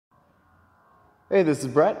Hey, this is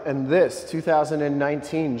Brett, and this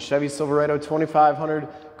 2019 Chevy Silverado 2500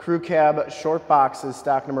 Crew Cab Short Box is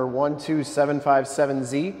stock number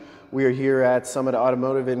 12757Z. We are here at Summit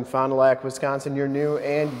Automotive in Fond du Lac, Wisconsin, your new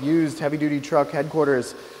and used heavy-duty truck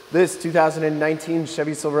headquarters. This 2019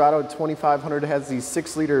 Chevy Silverado 2500 has the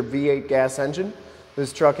 6-liter V8 gas engine.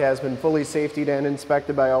 This truck has been fully safetied and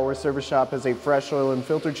inspected by our service shop as a fresh oil and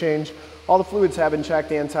filter change. All the fluids have been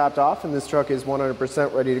checked and topped off, and this truck is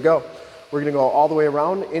 100% ready to go. We're going to go all the way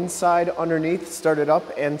around, inside, underneath, start it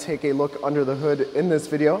up, and take a look under the hood in this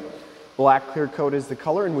video. Black clear coat is the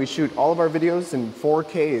color, and we shoot all of our videos in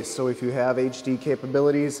 4K. So if you have HD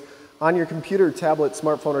capabilities on your computer, tablet,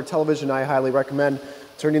 smartphone, or television, I highly recommend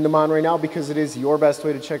turning them on right now because it is your best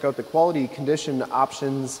way to check out the quality, condition,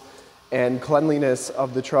 options, and cleanliness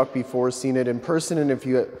of the truck before seeing it in person. And if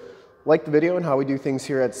you like the video and how we do things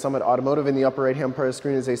here at Summit Automotive, in the upper right hand part of the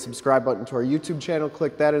screen is a subscribe button to our YouTube channel.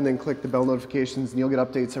 Click that and then click the bell notifications, and you'll get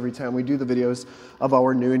updates every time we do the videos of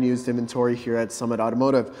our new and used inventory here at Summit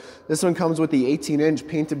Automotive. This one comes with the 18-inch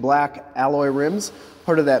painted black alloy rims,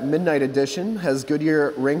 part of that midnight edition. Has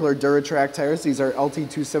Goodyear Wrangler Duratrac tires. These are Lt1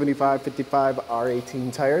 Z71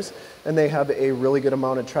 R18 tires, and they have a really good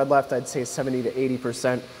amount of tread left. I'd say 70 to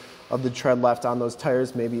 80% of the tread left on those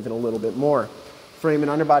tires, maybe even a little bit more. Frame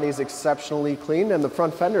and underbody is exceptionally clean, and the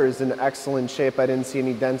front fender is in excellent shape. I didn't see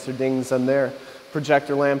any dents or dings on there.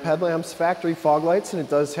 Projector lamp headlamps, factory fog lights, and it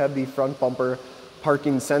does have the front bumper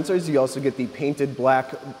parking sensors. You also get the painted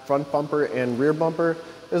black front bumper and rear bumper,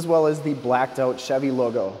 as well as the blacked out Chevy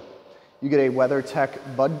logo. You get a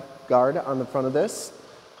WeatherTech Bud Guard on the front of this.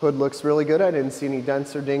 Hood looks really good. I didn't see any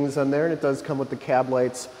dents or dings on there, and it does come with the cab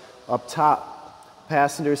lights up top.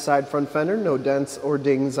 Passenger side front fender, no dents or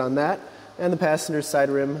dings on that. And the passenger side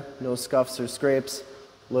rim, no scuffs or scrapes,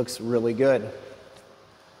 looks really good.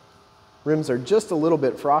 Rims are just a little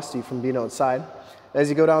bit frosty from being outside. As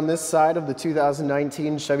you go down this side of the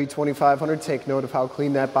 2019 Chevy 2500, take note of how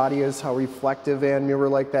clean that body is, how reflective and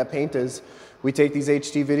mirror-like that paint is. We take these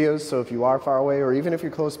HD videos, so if you are far away or even if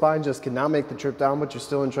you're close by and just cannot make the trip down but you're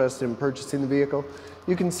still interested in purchasing the vehicle,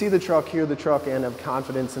 you can see the truck, hear the truck, and have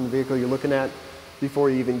confidence in the vehicle you're looking at before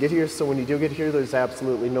you even get here. So when you do get here, there's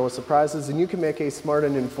absolutely no surprises, and you can make a smart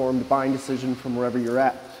and informed buying decision from wherever you're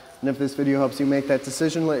at. And if this video helps you make that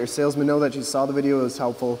decision, let your salesman know that you saw the video, it was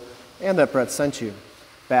helpful, and that Brett sent you.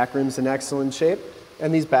 Back rim's in excellent shape,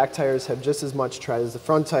 and these back tires have just as much tread as the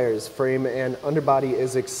front tires. Frame and underbody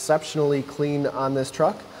is exceptionally clean on this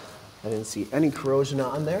truck. I didn't see any corrosion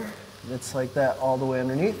on there. It's like that all the way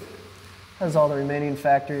underneath. Has all the remaining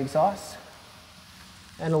factory exhaust.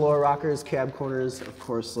 And the lower rockers, cab corners, of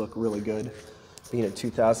course, look really good, being a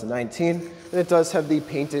 2019. And it does have the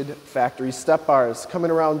painted factory step bars.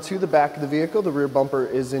 Coming around to the back of the vehicle, the rear bumper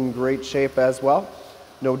is in great shape as well.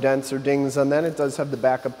 No dents or dings on that. It does have the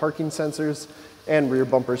backup parking sensors and rear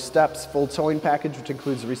bumper steps. Full towing package, which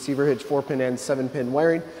includes the receiver hitch, 4-pin and 7-pin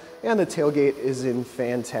wiring. And the tailgate is in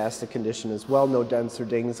fantastic condition as well. No dents or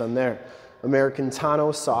dings on there. American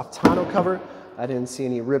tonneau, soft tonneau cover. I didn't see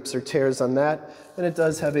any rips or tears on that. And it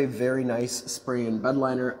does have a very nice spray and bed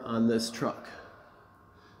liner on this truck.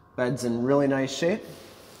 Bed's in really nice shape.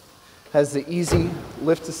 Has the easy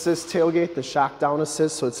lift assist tailgate, the shock down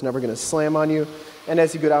assist, so it's never going to slam on you. And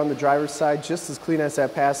as you go down the driver's side, just as clean as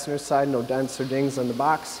that passenger side, no dents or dings on the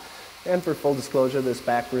box. And for full disclosure, this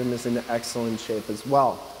back rim is in excellent shape as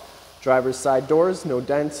well. Driver's side doors, no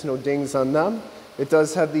dents, no dings on them. It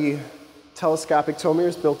does have the telescopic tow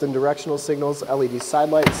mirrors, built-in directional signals, LED side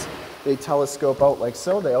lights. They telescope out like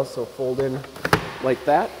so. They also fold in like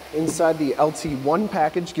that. Inside, the Lt1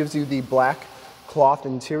 package gives you the black cloth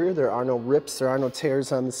interior. There are no rips, there are no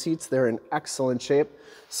tears on the seats. They're in excellent shape.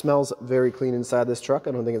 Smells very clean inside this truck.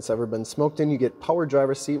 I don't think it's ever been smoked in. You get power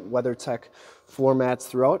driver seat, WeatherTech floor mats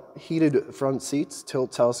throughout, heated front seats,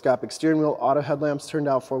 tilt telescopic steering wheel, auto headlamps, turned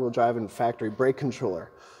out 4-wheel drive, and factory brake controller.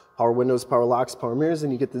 Power windows, power locks, power mirrors,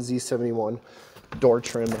 and you get the Z71 door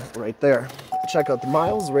trim right there. Check out the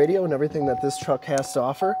miles, radio, and everything that this truck has to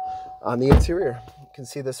offer on the interior. You can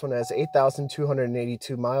see this one has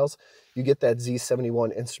 8,282 miles. You get that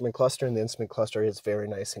Z71 instrument cluster, and the instrument cluster is very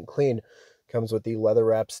nice and clean. Comes with the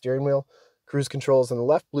leather-wrapped steering wheel, cruise controls on the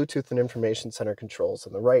left, Bluetooth and information center controls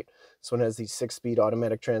on the right. This one has the 6-speed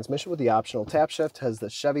automatic transmission with the optional tap shift, has the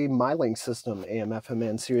Chevy MyLink system, AM, FM,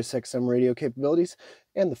 and Sirius XM radio capabilities,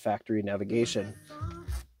 and the factory navigation.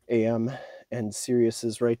 AM and Sirius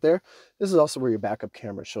is right there. This is also where your backup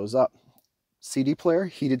camera shows up. CD player,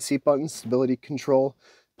 heated seat buttons, stability control,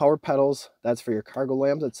 power pedals. That's for your cargo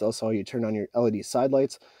lamp. That's also how you turn on your LED side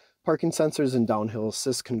lights, parking sensors, and downhill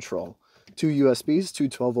assist control. 2 USBs, 2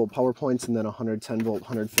 12-volt power points, and then 110-volt,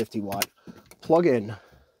 150-watt plug-in.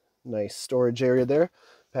 Nice storage area there.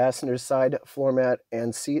 Passenger side floor mat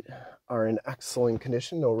and seat are in excellent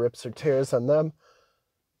condition. No rips or tears on them.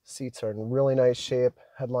 Seats are in really nice shape.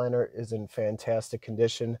 Headliner is in fantastic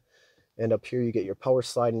condition. And up here you get your power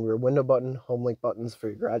slide and rear window button, home link buttons for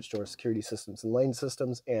your garage door security systems and lane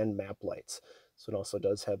systems, and map lights. So it also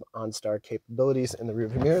does have OnStar capabilities in the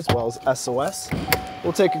rearview mirror as well as SOS.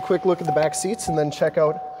 We'll take a quick look at the back seats and then check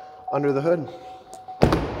out under the hood.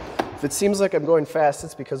 If it seems like I'm going fast,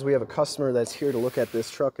 it's because we have a customer that's here to look at this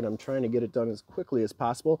truck and I'm trying to get it done as quickly as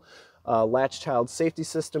possible. Latch child safety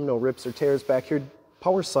system, no rips or tears back here.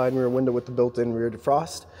 Power slide rear window with the built-in rear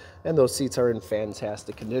defrost, and those seats are in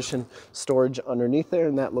fantastic condition. Storage underneath there,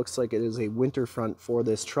 and that looks like it is a winter front for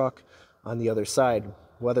this truck. On the other side,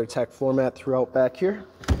 WeatherTech floor mat throughout back here,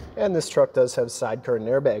 and this truck does have side curtain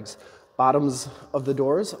airbags. Bottoms of the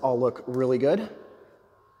doors all look really good.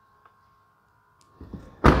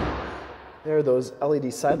 There are those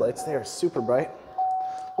LED side lights. They are super bright.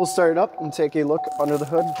 We'll start it up and take a look under the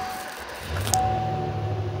hood.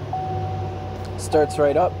 Starts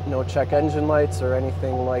right up, no check engine lights or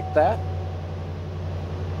anything like that.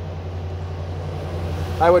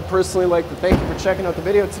 I would personally like to thank you for checking out the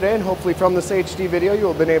video today, and hopefully from this HD video you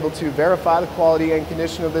will have been able to verify the quality and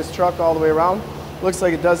condition of this truck all the way around. Looks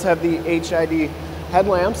like it does have the HID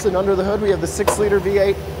headlamps, and under the hood we have the 6-liter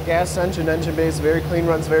V8 gas engine. Engine bay is very clean,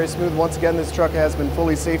 runs very smooth. Once again, this truck has been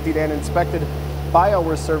fully safetied and inspected by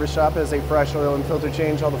our service shop as a fresh oil and filter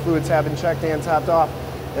change. All the fluids have been checked and topped off,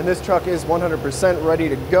 and this truck is 100% ready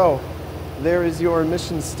to go. There is your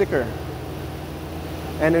emission sticker.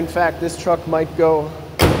 And in fact, this truck might go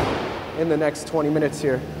in the next 20 minutes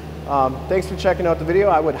here. Thanks for checking out the video.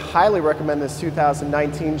 I would highly recommend this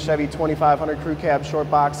 2019 Chevy 2500 Crew Cab Short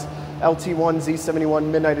Box Lt1 Z71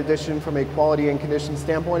 Midnight Edition from a quality and condition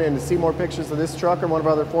standpoint. And to see more pictures of this truck or one of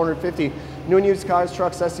our other 450 new and used cars,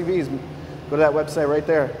 trucks, SUVs, go to that website right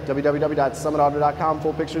there, www.summitauto.com.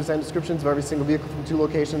 Full pictures and descriptions of every single vehicle from 2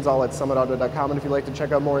 locations, all at summitauto.com. And if you'd like to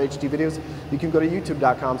check out more HD videos, you can go to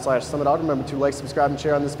youtube.com/summitauto. Remember to like, subscribe, and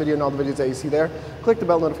share on this video and all the videos that you see there. Click the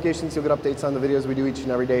bell notifications, you'll get updates on the videos we do each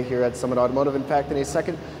and every day here at Summit Automotive. In fact, in a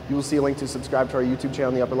second, you will see a link to subscribe to our YouTube channel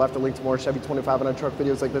in the upper left, a link to more Chevy 2500 truck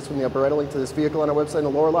videos like this one in the upper right, a link to this vehicle on our website in the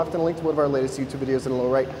lower left, and a link to one of our latest YouTube videos in the lower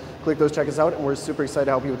right. Click those, check us out, and we're super excited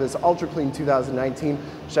to help you with this ultra clean 2019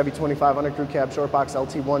 Chevy 2500 Crew Cab Short Box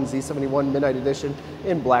Lt1 Z71 Midnight Edition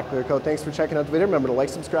in black clear coat. Thanks for checking out the video. Remember to like,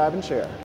 subscribe, and share.